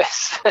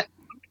breakfast.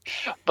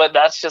 But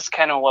that's just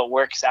kind of what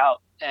works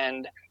out.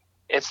 And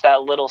it's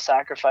that little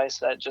sacrifice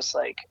that just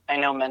like I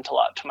know meant a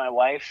lot to my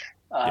wife.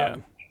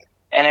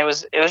 And it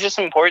was just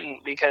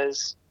important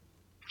because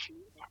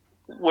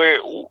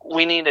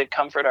we need to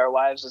comfort our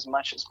wives as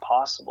much as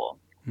possible.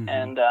 Mm-hmm.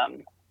 And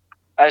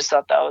I just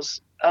thought that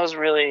was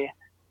really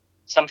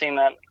something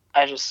that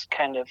I just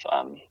kind of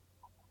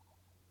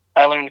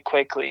I learned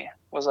quickly,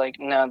 was like,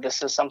 no,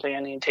 this is something I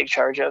need to take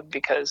charge of,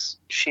 because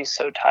she's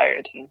so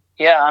tired. And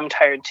yeah, I'm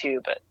tired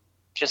too, but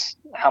just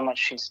how much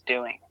she's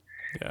doing.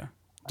 Yeah.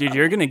 Dude,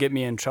 you're going to get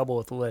me in trouble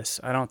with Liz.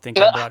 I don't think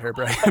I brought her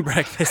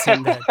breakfast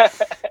in bed.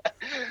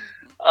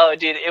 Oh,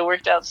 dude, it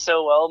worked out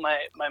so well.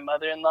 My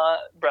mother-in-law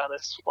brought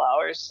us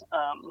flowers.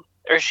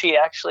 Or she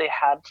actually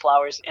had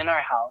flowers in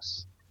our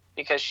house,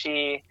 because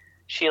she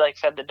like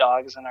fed the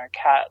dogs and our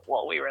cat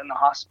while we were in the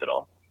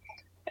hospital.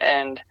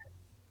 And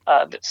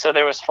so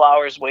there was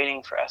flowers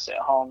waiting for us at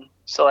home.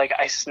 So like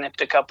I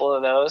snipped a couple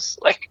of those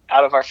like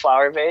out of our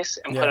flower vase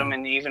and put them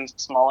in the even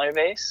smaller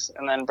vase,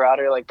 and then brought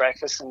her like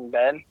breakfast in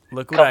bed.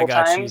 Look what I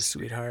got you,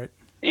 sweetheart.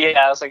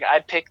 Yeah, I was like,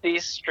 I picked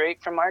these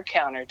straight from our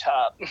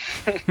countertop.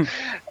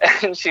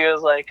 And she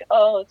was like,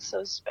 oh, it's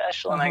so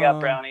special. And I got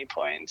brownie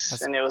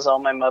points. And it was all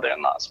my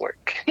mother-in-law's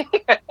work.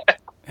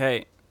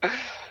 Hey,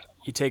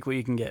 you take what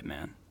you can get,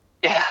 man.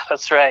 Yeah,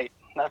 that's right.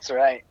 That's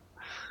right.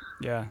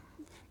 Yeah.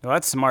 Well,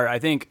 that's smart.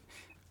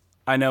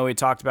 I know we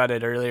talked about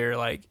it earlier,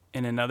 like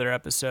in another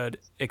episode,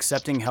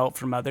 accepting help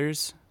from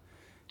others.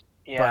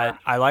 Yeah. But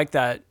I like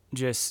that,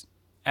 just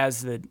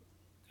as the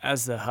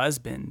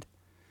husband,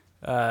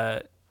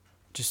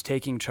 just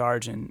taking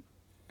charge and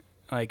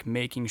like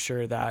making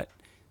sure that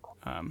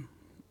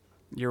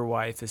your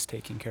wife is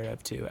taken care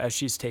of too, as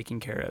she's taking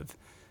care of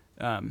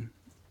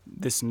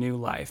this new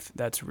life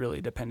that's really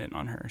dependent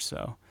on her.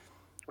 So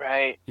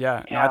right.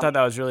 Yeah. No, I thought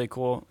that was really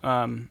cool.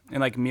 And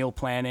like meal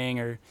planning,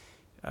 or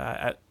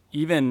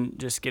even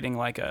just getting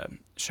like a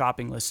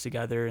shopping list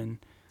together and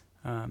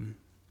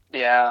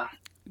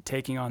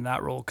taking on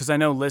that role. Because I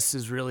know Liz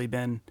has really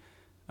been,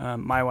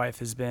 my wife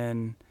has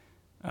been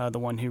the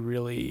one who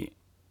really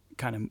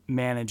kind of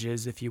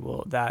manages, if you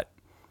will, that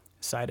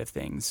side of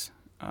things,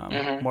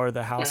 more of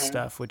the house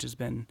stuff, which has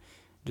been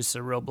just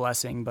a real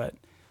blessing. But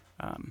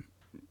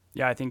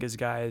I think as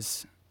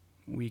guys,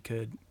 we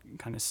could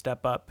kind of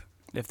step up,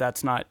 if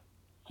that's not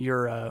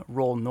your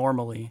role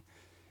normally,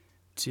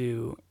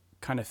 to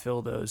kind of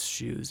fill those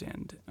shoes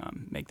and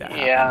make that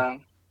happen. Yeah.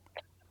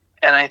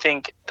 And I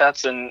think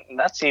that's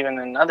even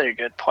another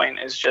good point,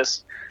 is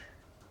just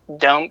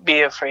don't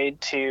be afraid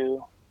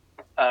to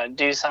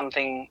do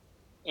something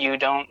you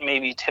don't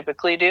maybe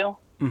typically do.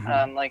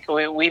 Like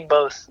we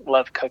both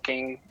love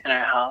cooking in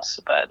our house,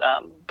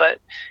 but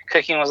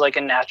cooking was like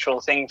a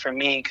natural thing for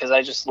me, because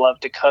I just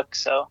love to cook.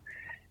 So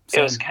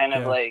it was kind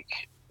of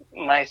like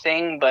my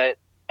thing. But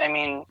I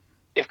mean,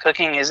 if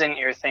cooking isn't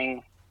your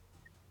thing,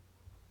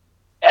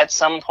 at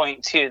some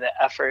point too, the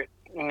effort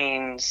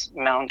means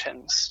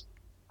mountains.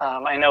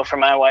 I know for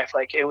my wife,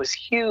 like it was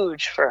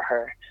huge for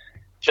her,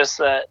 just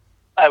that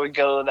I would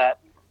go that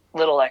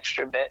little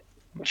extra bit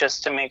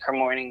just to make her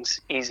mornings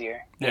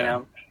easier, you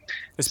know?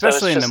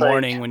 Especially in the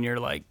morning, when you're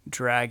like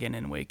dragging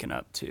and waking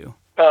up too.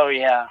 Oh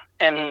yeah.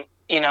 And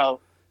you know,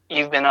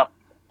 you've been up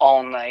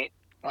all night,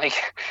 like,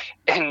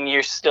 and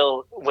you're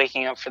still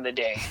waking up for the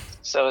day.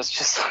 So it's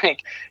just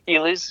like,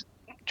 you lose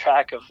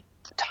track of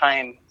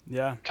time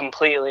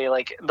completely.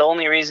 Like the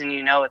only reason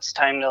you know it's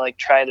time to like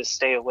try to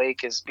stay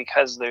awake is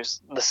because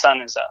the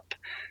sun is up.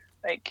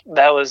 Like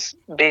that was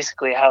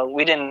basically how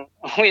we didn't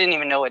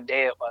even know what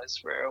day it was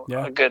for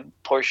a good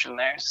portion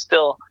there.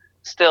 Still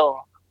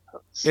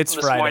it's this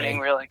Friday morning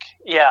we're like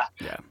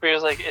we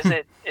was like,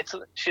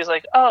 she's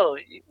like, oh,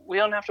 we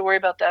don't have to worry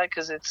about that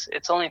because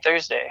it's only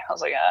Thursday. I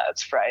was like,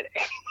 it's Friday.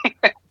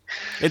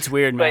 It's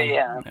weird,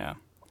 man. But yeah,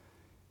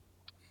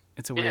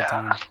 it's a weird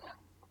time.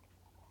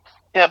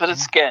 Yeah, but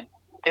it's good.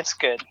 It's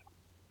good.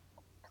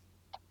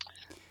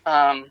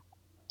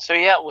 So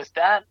yeah, with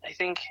that, I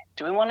think,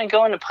 do we want to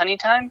go into punny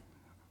time?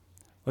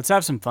 Let's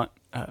have some fun.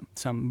 Do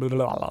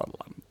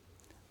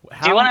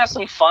you want to have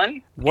some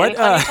fun? What? In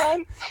punny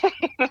time?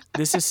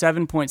 This is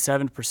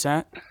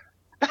 7.7%.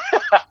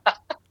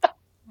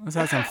 Let's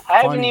have some fun.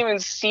 I haven't even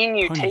seen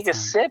you take a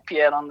sip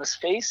yet on this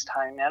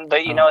FaceTime, man.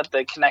 But you know what?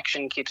 The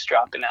connection keeps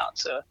dropping out.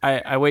 So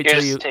I wait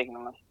till you taking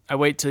them. I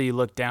wait till you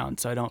look down,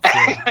 so I don't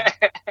feel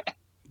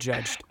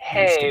judged.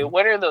 Hey,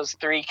 what are those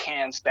 3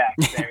 cans back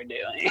there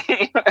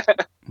doing?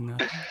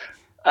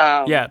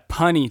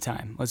 Punny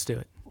time. Let's do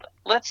it.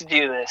 Let's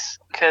do this,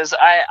 because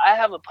I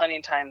have a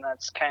punny time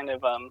that's kind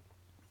of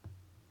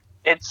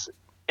it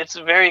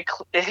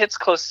hits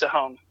close to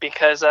home,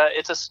 because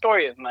it's a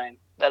story of mine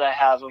that I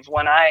have of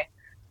when I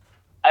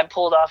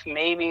pulled off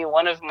maybe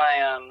one of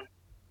my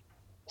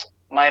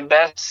my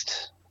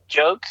best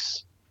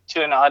jokes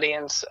to an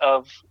audience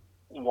of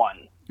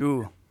 1.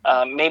 Ooh.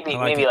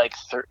 Maybe like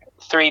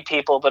 3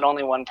 people, but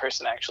only 1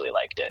 person actually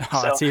liked it.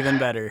 Oh, that's even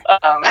better.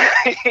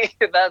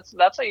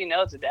 That's how you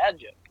know it's a dad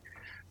joke.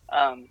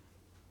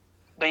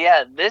 But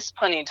yeah, this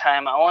punny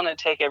time, I want to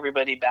take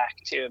everybody back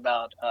to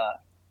about,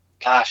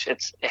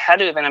 it had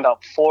to have been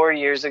about 4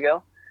 years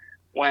ago,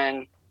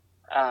 when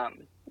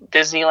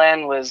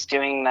Disneyland was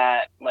doing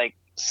that like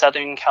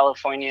Southern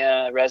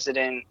California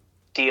resident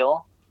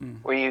deal,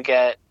 where you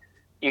get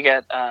you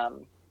get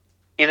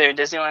either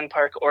Disneyland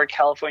Park or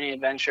California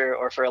Adventure,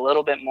 or for a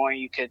little bit more,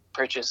 you could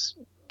purchase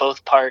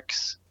both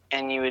parks,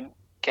 and you would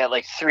get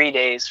like 3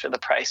 days for the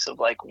price of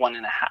like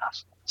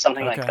 1.5,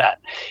 something like that.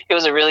 It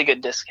was a really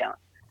good discount.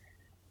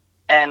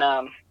 And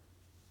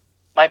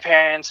my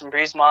parents and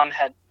Bree's mom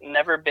had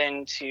never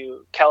been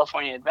to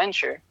California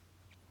Adventure,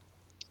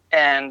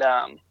 and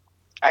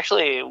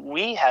actually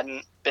we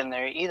hadn't been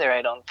there either,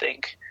 I don't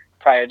think,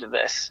 prior to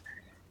this.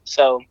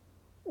 So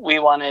we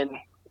wanted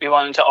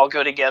to all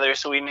go together,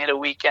 so we made a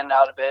weekend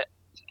out of it,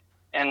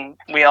 and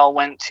we all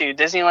went to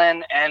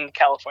Disneyland and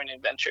California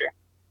Adventure.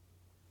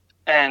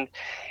 And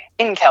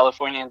in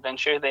California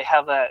Adventure, they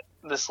have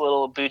this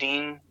little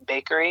Boudin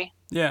bakery,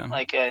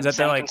 like in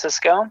San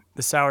Francisco.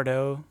 The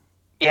sourdough?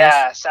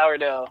 Yeah,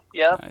 sourdough.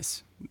 Yep.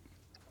 Nice.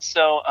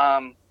 So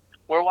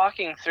we're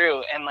walking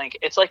through, and like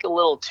it's like a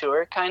little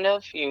tour, kind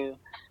of.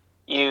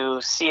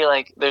 You see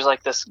like there's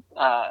like this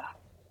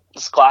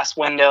glass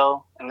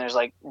window, and there's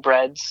like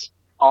breads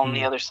all on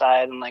the other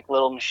side, and like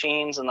little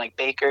machines and like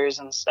bakers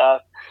and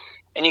stuff,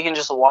 and you can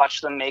just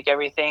watch them make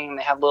everything. And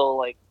they have little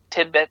like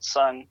tidbits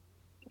on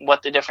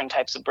what the different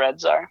types of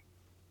breads are.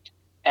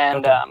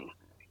 And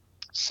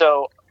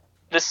so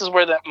this is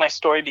where my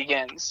story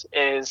begins.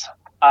 Is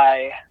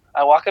I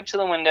walk up to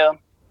the window,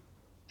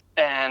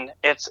 and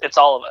it's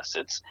all of us.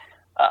 It's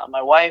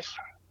my wife,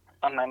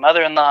 my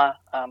mother-in-law,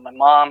 my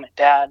mom, my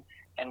dad,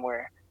 and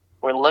we're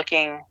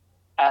looking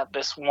at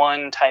this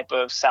one type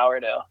of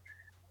sourdough.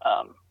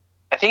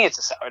 I think it's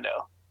a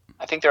sourdough.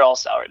 I think they're all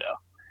sourdough,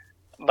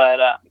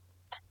 but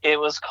it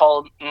was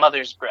called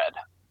Mother's Bread,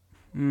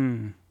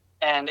 and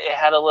it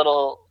had a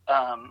little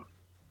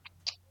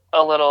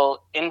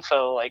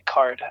info like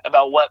card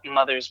about what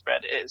Mother's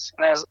Bread is.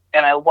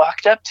 And I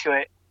walked up to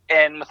it,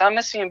 and without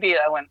missing a beat,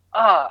 I went,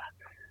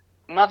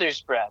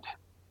 Mother's Bread,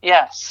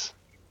 yes.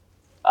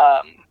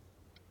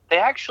 They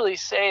actually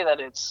say that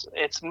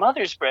it's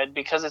Mother's Bread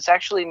because it's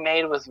actually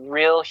made with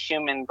real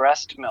human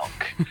breast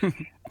milk.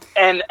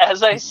 And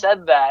as I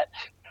said that,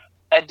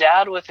 a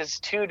dad with his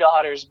 2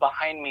 daughters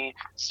behind me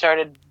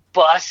started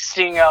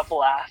busting up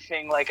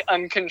laughing like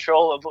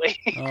uncontrollably.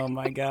 Oh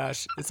my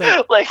gosh. It's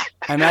like,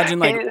 I imagine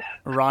like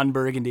Ron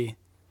Burgundy.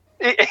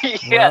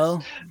 Yes.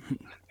 Well,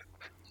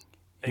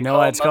 you know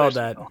why it's called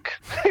that.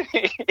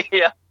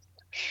 Yeah.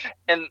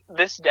 And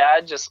this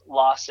dad just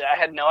lost it. I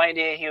had no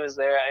idea he was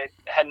there. I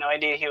had no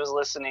idea he was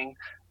listening,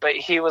 but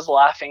he was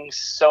laughing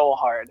so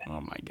hard.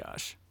 Oh my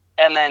gosh.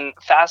 And then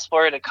fast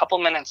forward a couple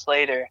minutes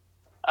later,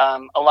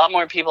 a lot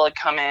more people had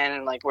come in,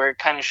 and like we're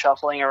kind of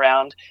shuffling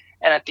around.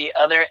 And at the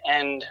other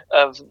end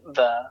of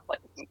the, like,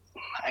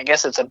 I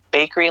guess it's a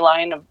bakery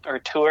line or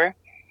tour,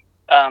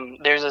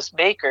 there's this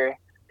baker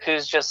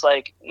who's just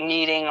like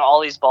kneading all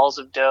these balls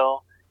of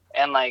dough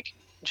and like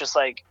just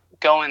like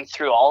going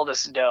through all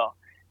this dough.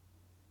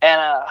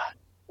 And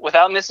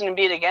without missing a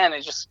beat again,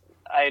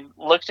 I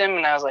looked at him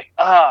and I was like,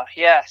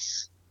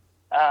 yes,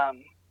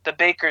 the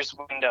baker's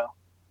window.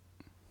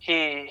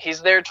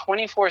 He's there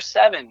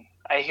 24/7,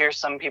 I hear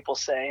some people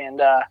say.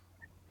 And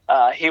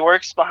he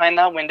works behind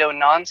that window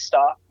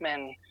nonstop.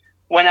 And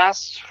when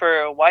asked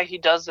for why he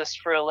does this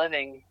for a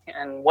living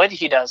and what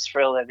he does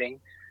for a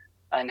living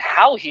and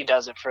how he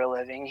does it for a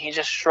living, he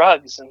just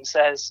shrugs and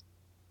says,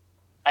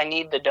 I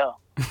need the dough.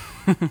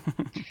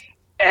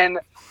 And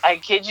I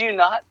kid you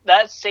not,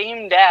 that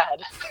same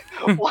dad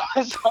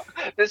was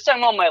this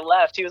time on my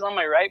left. He was on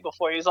my right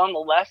before. He was on the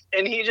left,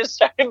 and he just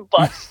started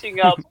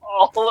busting up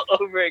all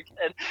over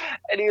again.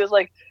 And he was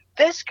like,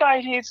 this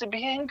guy needs to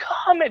be in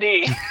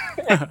comedy.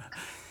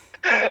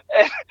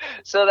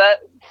 So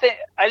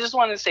I just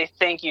wanted to say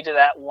thank you to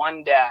that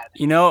one dad.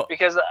 You know,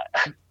 because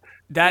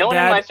that no one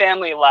dad, in my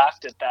family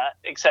laughed at that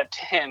except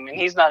him, and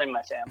he's not in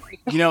my family.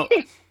 You know,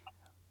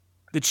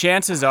 the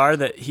chances are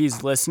that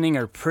he's listening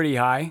are pretty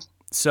high.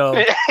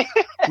 So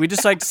we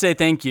just like to say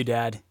thank you,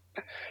 Dad.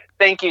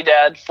 Thank you,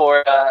 Dad,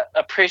 for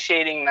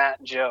appreciating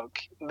that joke,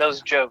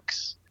 those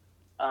jokes,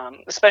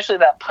 especially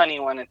that punny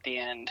one at the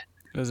end.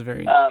 It was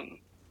very.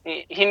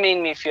 He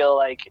made me feel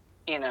like,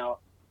 you know,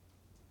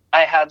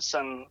 I had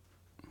some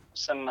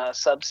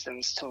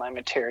substance to my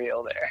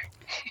material there.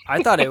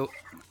 I thought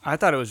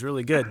it was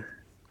really good.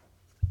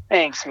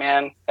 Thanks,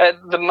 man.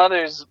 The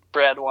Mother's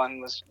Bread one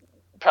was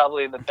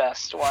probably the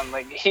best one.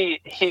 Like he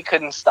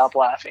couldn't stop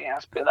laughing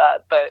after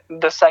that. But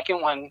the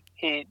second one,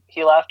 he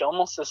laughed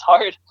almost as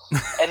hard,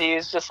 and he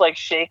was just like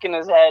shaking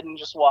his head and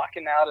just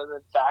walking out of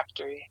the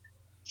factory.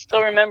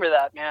 Still remember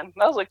that, man.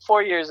 That was like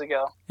 4 years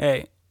ago.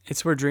 Hey,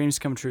 it's where dreams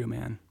come true,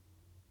 man.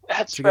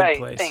 That's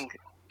right.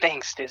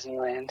 Thanks,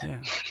 Disneyland.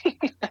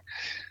 Yeah.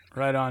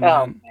 Right on,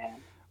 man.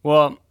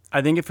 Well,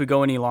 I think if we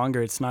go any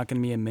longer, it's not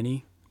going to be a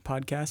mini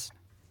podcast.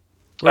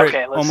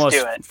 Okay, let's almost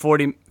do it.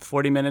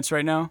 40 minutes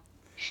right now.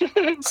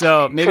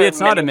 So maybe it's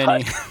not a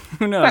mini.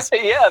 Who knows?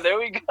 Yeah, there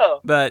we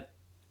go. But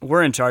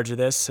we're in charge of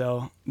this,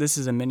 so this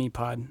is a mini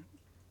pod.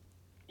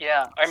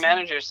 Yeah, our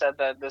manager said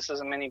that this is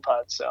a mini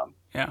pod, so.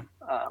 Yeah.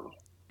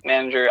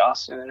 Manager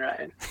Austin and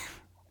Ryan.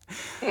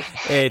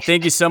 Hey,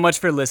 thank you so much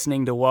for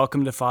listening to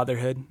Welcome to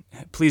Fatherhood.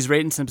 Please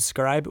rate and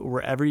subscribe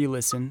wherever you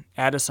listen.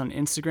 Add us on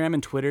Instagram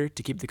and Twitter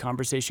to keep the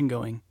conversation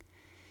going.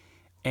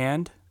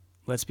 And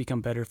let's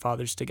become better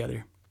fathers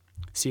together.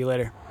 See you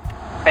later.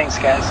 Thanks,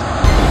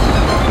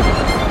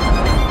 guys.